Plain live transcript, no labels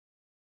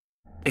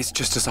It's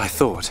just as I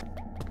thought.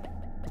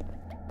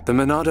 The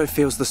Monado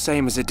feels the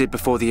same as it did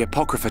before the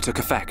Apocrypha took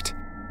effect.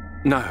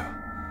 No,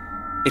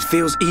 it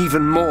feels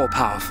even more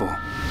powerful.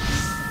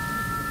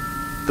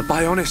 The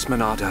Bionis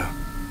Monado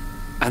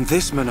and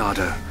this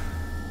Monado,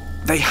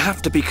 they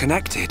have to be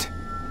connected.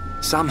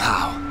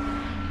 Somehow.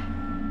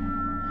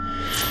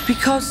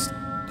 Because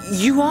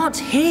you aren't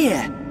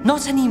here.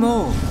 Not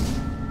anymore.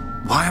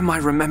 Why am I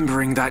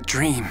remembering that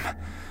dream?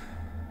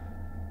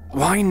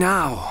 Why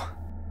now?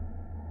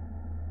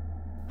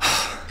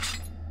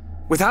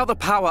 Without the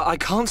power, I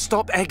can't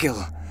stop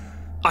Egil.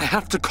 I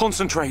have to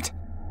concentrate.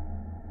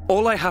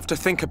 All I have to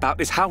think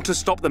about is how to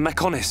stop the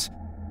Mechonis.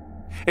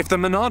 If the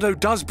Monado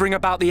does bring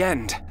about the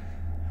end,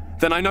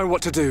 then I know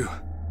what to do.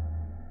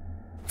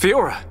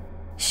 Fiora!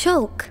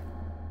 Shulk,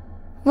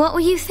 what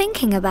were you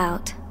thinking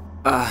about?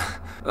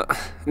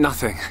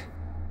 Nothing.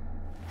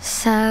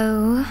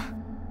 So...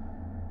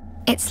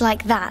 it's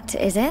like that,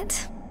 is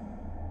it?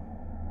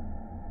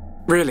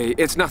 Really,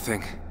 it's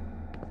nothing.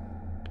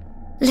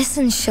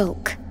 Listen,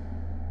 Shulk.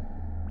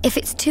 If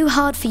it's too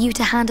hard for you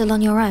to handle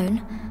on your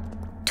own,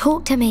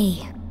 talk to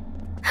me.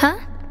 Huh?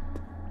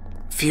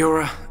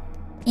 Fiora...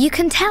 You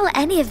can tell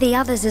any of the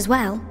others as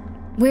well.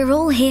 We're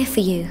all here for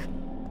you.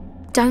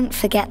 Don't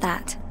forget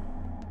that.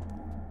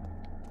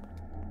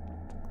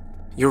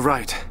 You're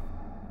right.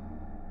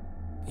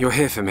 You're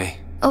here for me.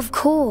 Of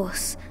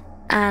course.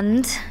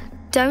 And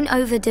don't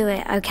overdo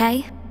it,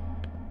 okay?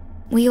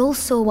 We all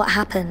saw what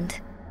happened.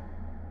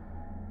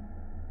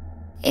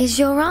 Is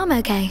your arm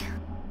okay?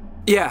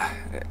 Yeah,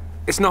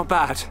 it's not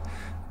bad.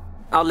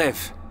 I'll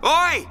live.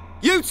 Oi!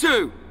 You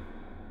two!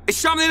 Is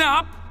something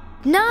up?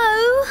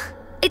 No!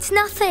 It's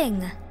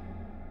nothing.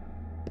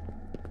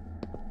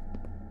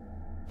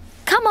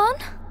 Come on.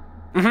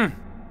 Mm-hmm.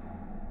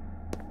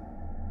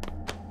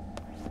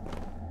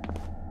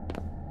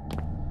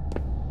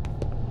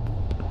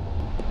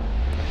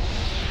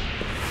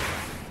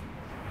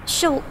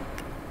 Shulk.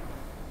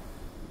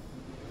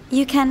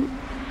 You can...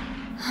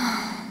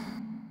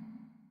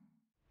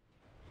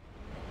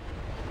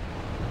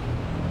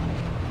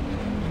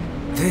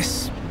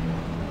 This...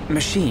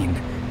 machine...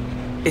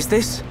 is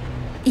this...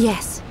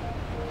 Yes.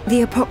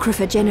 The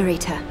Apocrypha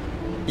Generator.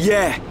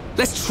 Yeah,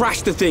 let's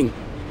trash the thing.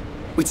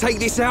 We take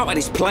this out and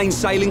it's plain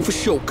sailing for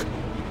Shulk.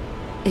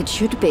 It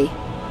should be.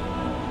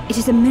 It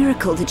is a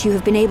miracle that you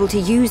have been able to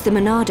use the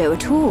Monado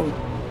at all.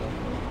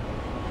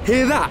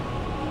 Hear that?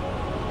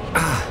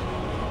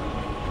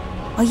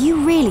 Are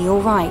you really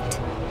all right?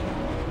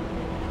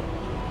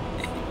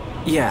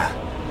 Yeah.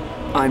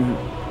 I'm...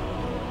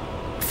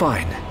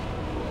 fine.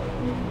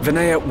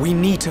 Vanea, we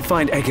need to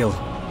find Egil.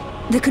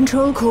 The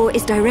control core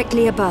is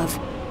directly above.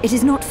 It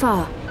is not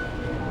far.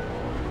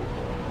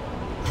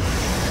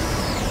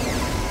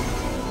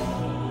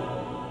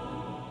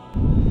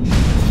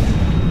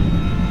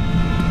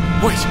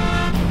 Wait!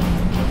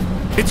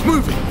 It's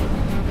moving!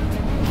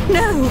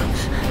 No!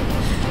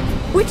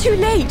 We're too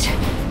late!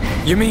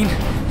 You mean...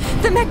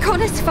 The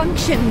Mechonis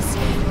functions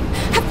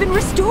have been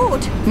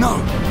restored!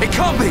 No, it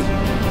can't be!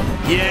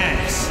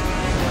 Yes!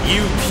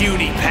 You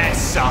puny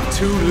pests are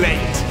too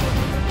late!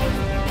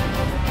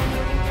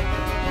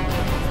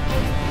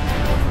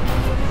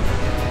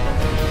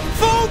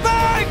 Fall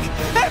back!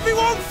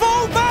 Everyone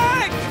fall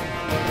back!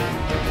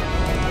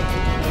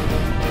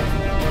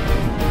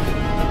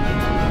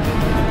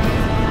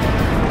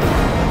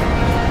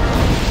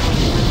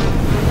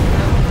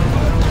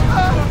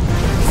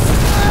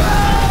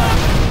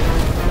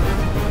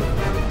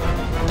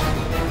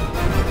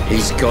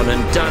 He's gone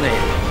and done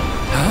it.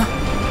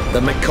 Huh? The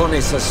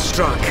Mechonis has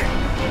struck.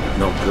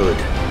 Not good.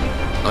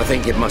 I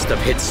think it must have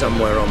hit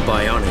somewhere on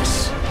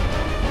Bionis.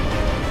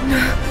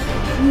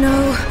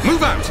 No.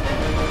 Move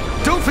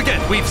out! Don't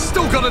forget, we've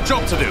still got a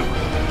job to do.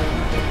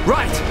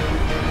 Right!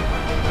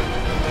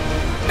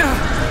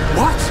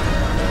 What?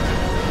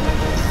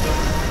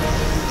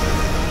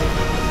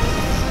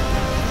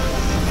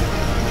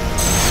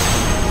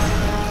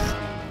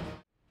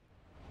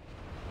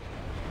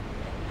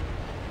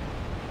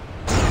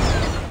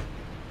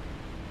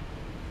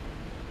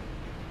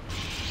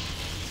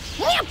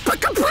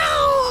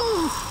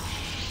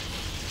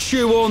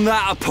 Chew on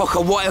that,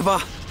 Apoca whatever.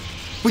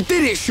 We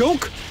did it,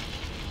 Shulk.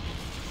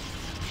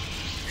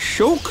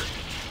 Shulk?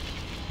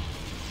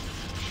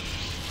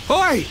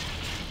 Oi!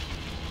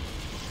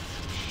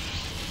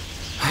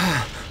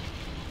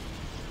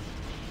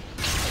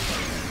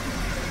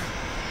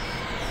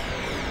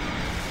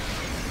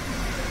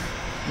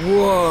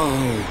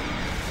 Whoa.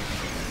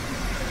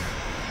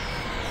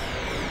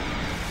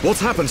 What's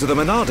happened to the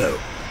Monado?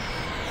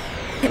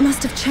 It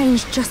must have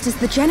changed just as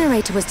the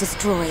generator was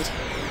destroyed.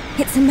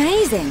 It's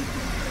amazing.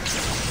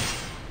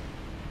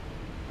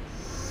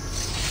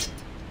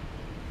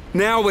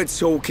 Now we're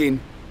talking.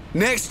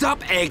 Next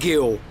up,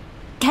 Egil.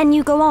 Can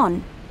you go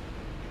on?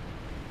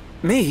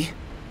 Me?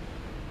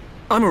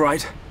 I'm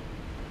alright.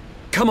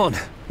 Come on,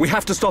 we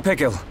have to stop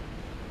Egil.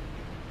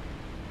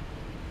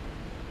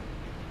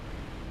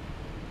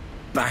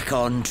 Back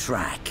on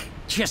track.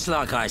 Just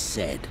like I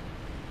said.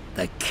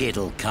 The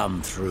kid'll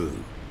come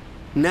through.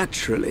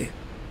 Naturally.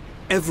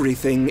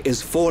 everything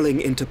is falling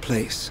into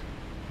place.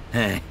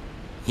 Heh,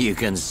 you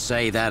can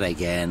say that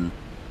again.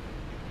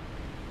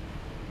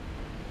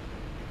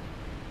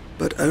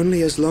 But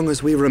only as long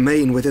as we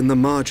remain within the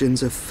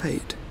margins of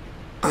fate.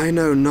 I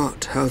know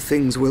not how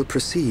things will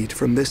proceed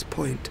from this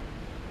point.